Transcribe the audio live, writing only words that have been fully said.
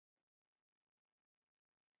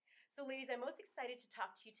So ladies, I'm most excited to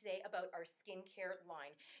talk to you today about our skincare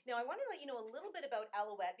line. Now I want to let you know a little bit about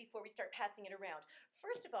Alouette before we start passing it around.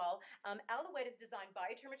 First of all, Alouette is designed by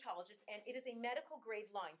a dermatologist and it is a medical grade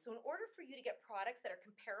line. So in order for you to get products that are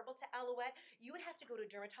comparable to Alouette, you would have to go to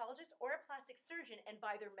a dermatologist or a plastic surgeon and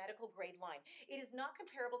buy their medical grade line. It is not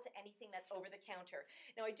comparable to anything that's over the counter.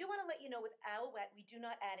 Now I do want to let you know with Alouette, we do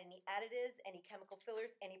not add any additives, any chemical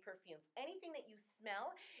fillers, any perfumes. Anything that you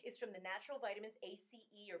smell is from the natural vitamins A, C,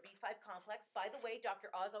 E, or B5 complex. By the way,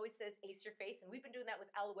 Dr. Oz always says ace your face, and we've been doing that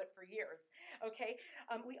with Alouette for years, okay?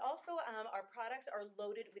 We also, our products are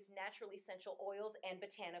loaded with natural essential oils and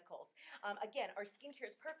botanicals. Again, our skincare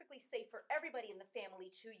is perfectly safe for everybody in the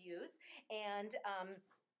family to use, and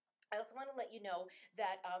I also want to let you know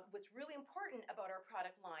that what's really important about our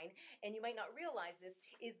product line, and you might not realize this,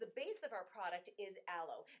 is the base of our product is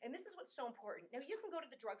aloe. And this is what's so important. Now you can go to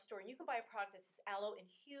the drugstore and you can buy a product that says aloe in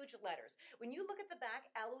huge letters. When you look at the back,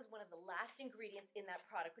 aloe is one of the last ingredients in that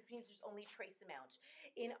product, which means there's only trace amount.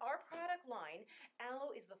 In our product line,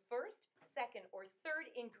 aloe is the first, second, or third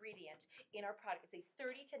ingredient in our product. It's a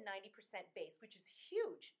 30 to 90% base, which is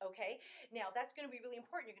huge, okay? Now that's going to be really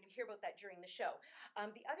important. You're going to hear about that during the show.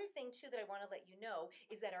 The other thing too that I want to let you know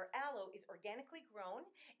is that our aloe is organically grown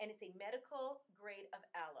and it's a medical grade of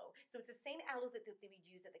aloe. So it's the same aloe that they would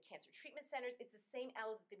use at the cancer treatment centers. It's the same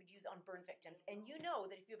aloe that they would use on burn victims. And you know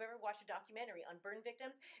that if you've ever watched a documentary on burn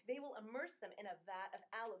victims, they will immerse them in a vat of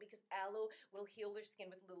aloe because aloe will heal their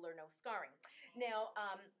skin with little or no scarring. Now,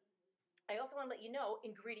 I also want to let you know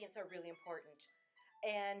ingredients are really important.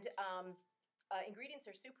 And ingredients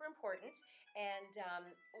are super important, and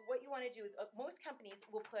what you want to do is most companies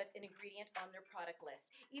will put an ingredient on their product list.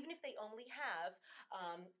 Even if they only have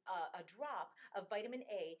a drop of vitamin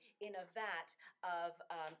A in a vat of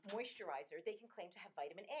moisturizer, they can claim to have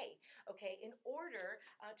vitamin A. Okay, in order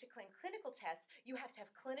to claim clinical tests, you have to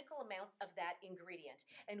have clinical amounts of that ingredient.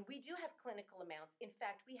 And we do have clinical amounts. In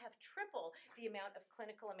fact, we have triple the amount of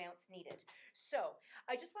clinical amounts needed. So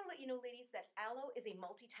I just want to let you know, ladies, that aloe is a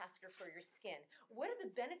multitasker for your skin. What are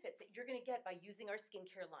the benefits that you're going to get by using our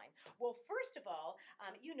skincare line? Well, first of all,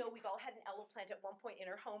 you know we've all had an aloe plant at one point in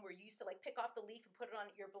our home where you used to like pick off the leaf and put it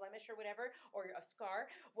on your blemish or whatever, or a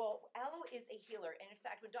scar. Well, aloe is a healer. And in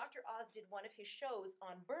fact, when Dr. Oz did one of his shows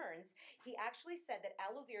on burns, he actually said that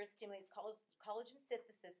aloe vera stimulates collagen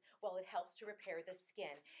synthesis while it helps to repair the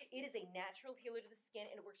skin. It is a natural healer to the skin,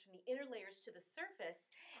 and it works from the inner layers to the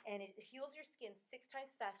surface, and it heals your skin 6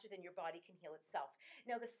 times faster than your body can heal itself.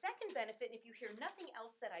 Now, the second benefit, and if you hear nothing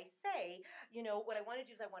else that I say, you know, what I want to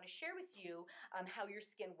do is I want to share with you how your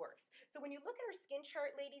skin works. So when you look at our skin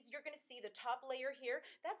chart, ladies, you're going to see the top layer here.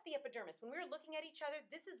 That's the epidermis. When we're looking at each other,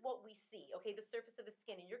 this is what we see, okay, the surface of the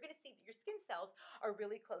skin. And you're going to see that your skin cells are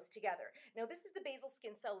really close together. Now, this is the basal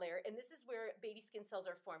skin cell layer, and this is where baby skin cells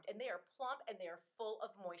are formed. And they are plump and they are full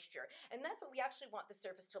of moisture. And that's what we actually want the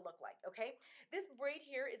surface to look like, okay? This braid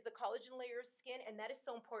here is the collagen layer of skin, and that is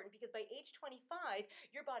so important because by age 25,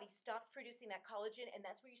 your body stops producing that collagen, and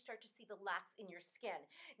that's where you start to see the lax in your skin.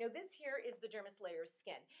 Now this here is the dermis layer of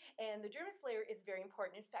skin, and the dermis layer is very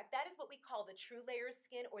important. In fact, that is what we call the true layer of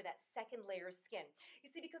skin, or that second layer of skin.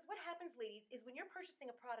 You see, because what happens, ladies, is when you're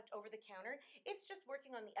purchasing a product over the counter, it's just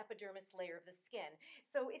working on the epidermis layer of the skin.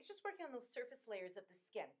 So it's just working on those surface layers of the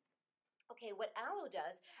skin. Okay, what aloe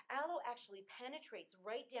does, aloe actually penetrates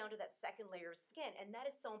right down to that second layer of skin, and that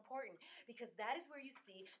is so important because that is where you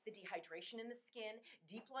see the dehydration in the skin,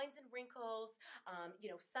 deep lines and wrinkles, you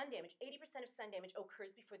know, sun damage. 80% of sun damage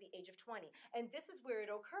occurs before the age of 20, and this is where it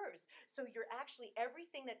occurs. So you're actually,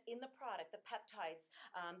 everything that's in the product, the peptides,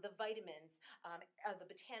 the vitamins, the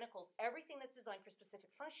botanicals, everything that's designed for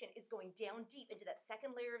specific function is going down deep into that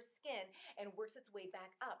second layer of skin and works its way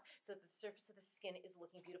back up so that the surface of the skin is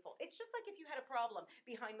looking beautiful. It's just like if you had a problem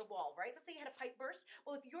behind the wall, right? Let's say you had a pipe burst.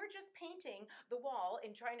 Well, if you're just painting the wall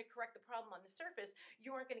and trying to correct the problem on the surface,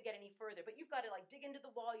 you aren't going to get any further. But you've got to like dig into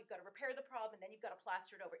the wall, you've got to repair the problem, and then you've got to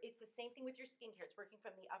plaster it over. It's the same thing with your skincare. It's working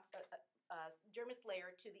from the dermis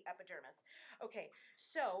layer to the epidermis. Okay,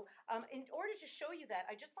 so in order to show you that,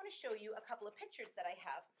 I just want to show you a couple of pictures that I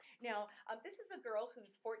have. Now, this is a girl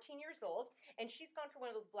who's 14 years old, and she's gone for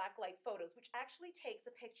one of those black light photos, which actually takes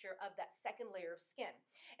a picture of that second layer of skin.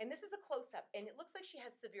 And this is a close-up, and it looks like she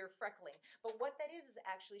has severe freckling. But what that is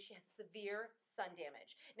actually she has severe sun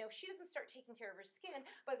damage. Now, if she doesn't start taking care of her skin,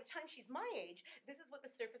 by the time she's my age, this is what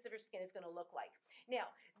the surface of her skin is going to look like.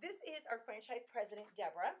 Now, this is our franchise president,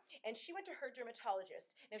 Deborah, and she went to her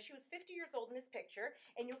dermatologist. Now, she was 50 years old in this picture,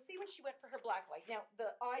 and you'll see when she went for her black light. Now,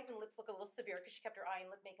 the eyes and lips look a little severe because she kept her eye and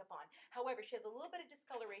lip makeup on. However, she has a little bit of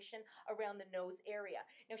discoloration around the nose area.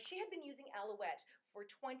 Now, she had been using Alouette for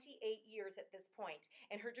 28 years at this point,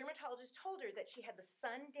 and her dermatologist told her that she had the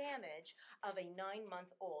sun damage of a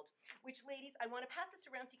 9-month-old. Which, ladies, I want to pass this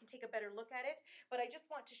around so you can take a better look at it, but I just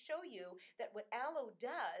want to show you that what aloe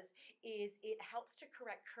does is it helps to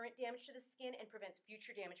correct current damage to the skin and prevents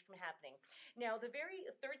future damage from happening. Now, the very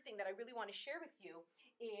third thing that I really want to share with you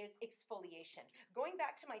is exfoliation. Going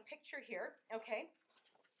back to my picture here, okay,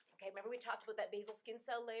 remember we talked about that basal skin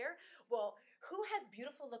cell layer? Well, who has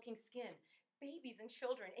beautiful looking skin? Babies and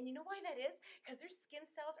children. And you know why that is? Because their skin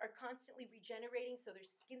cells are constantly regenerating, so their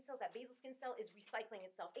skin cells, that basal skin cell, is recycling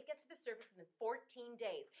itself. It gets to the surface within 14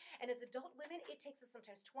 days. And as adult women, it takes us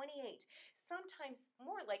sometimes 28, sometimes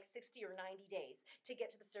more like 60 or 90 days to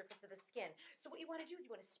get to the surface of the skin. So what you want to do is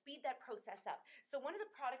you want to speed that process up. So one of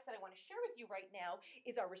the products that I want to share with you right now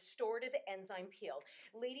is our restorative enzyme peel.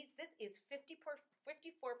 Ladies, this is 54%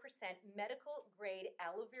 medical grade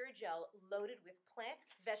aloe vera gel loaded with plant,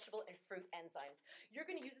 vegetable, and fruit enzymes. You're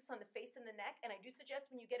going to use this on the face and the neck, and I do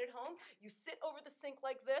suggest when you get it home, you sit over the sink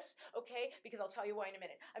like this, okay? Because I'll tell you why in a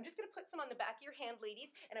minute. I'm just going to put some on the back of your hand,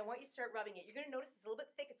 ladies, and I want you to start rubbing it. You're going to notice it's a little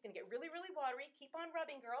bit thick. It's going to get really, really watery. Keep on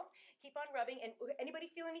rubbing, girls. Keep on rubbing. And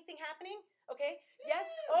anybody feel anything happening? Okay?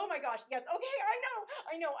 Yes? Oh my gosh, yes. Okay, I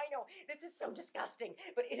know. This is so disgusting,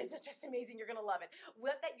 but it is just amazing. You're going to love it.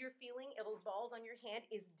 What that you're feeling, those balls on your hand,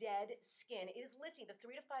 is dead skin. It is lifting the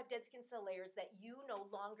 3 to 5 dead skin cell layers that you no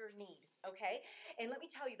longer need, okay? And let me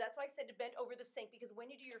tell you, that's why I said to bend over the sink, because when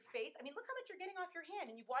you do your face, I mean, look how much you're getting off your hand,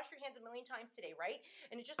 and you've washed your hands a million times today, right?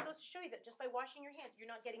 And it just goes to show you that just by washing your hands, you're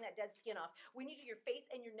not getting that dead skin off. When you do your face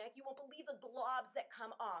and your neck, you won't believe the globs that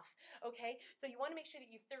come off, okay? So you want to make sure that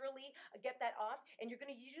you thoroughly get that off, and you're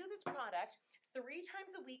going to use this product 3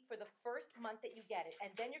 times a week for the first month that you get it, and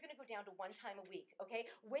then you're going to go down to 1 time a week, okay?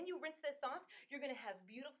 When you rinse this off, you're going to have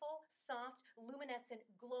beautiful, soft, luminescent,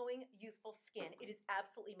 glowing, youthful skin. It is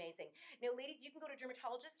absolutely amazing. Now, ladies, you can go to a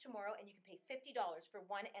dermatologist tomorrow and you can pay $50 for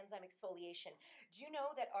 1 enzyme exfoliation. Do you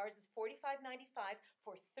know that ours is $45.95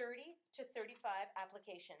 for 30 to 35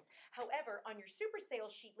 applications? However, on your super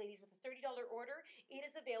sales sheet, ladies, with a $30 order, it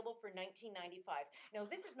is available for $19.95. Now,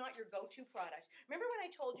 this is not your go-to product. Remember when I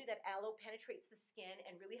told you that aloe penetrates the skin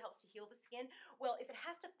and really helps to heal the skin? Well, if it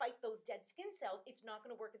has to fight those dead skin cells, it's not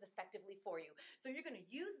going to work as effectively for you. So you're going to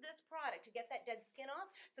use this product to get that dead skin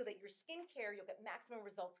off so that your skincare, you'll get maximum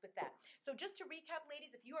results with that. So just to recap,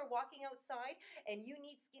 ladies, if you are walking outside and you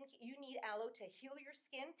need aloe to heal your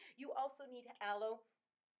skin, you also need aloe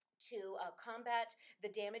to combat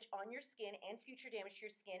the damage on your skin and future damage to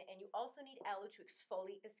your skin, and you also need aloe to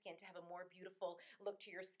exfoliate the skin to have a more beautiful look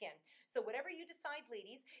to your skin. So whatever you decide,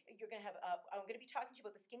 ladies, you're going to have, I'm going to be talking to you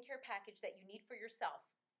about the skincare package that you need for yourself.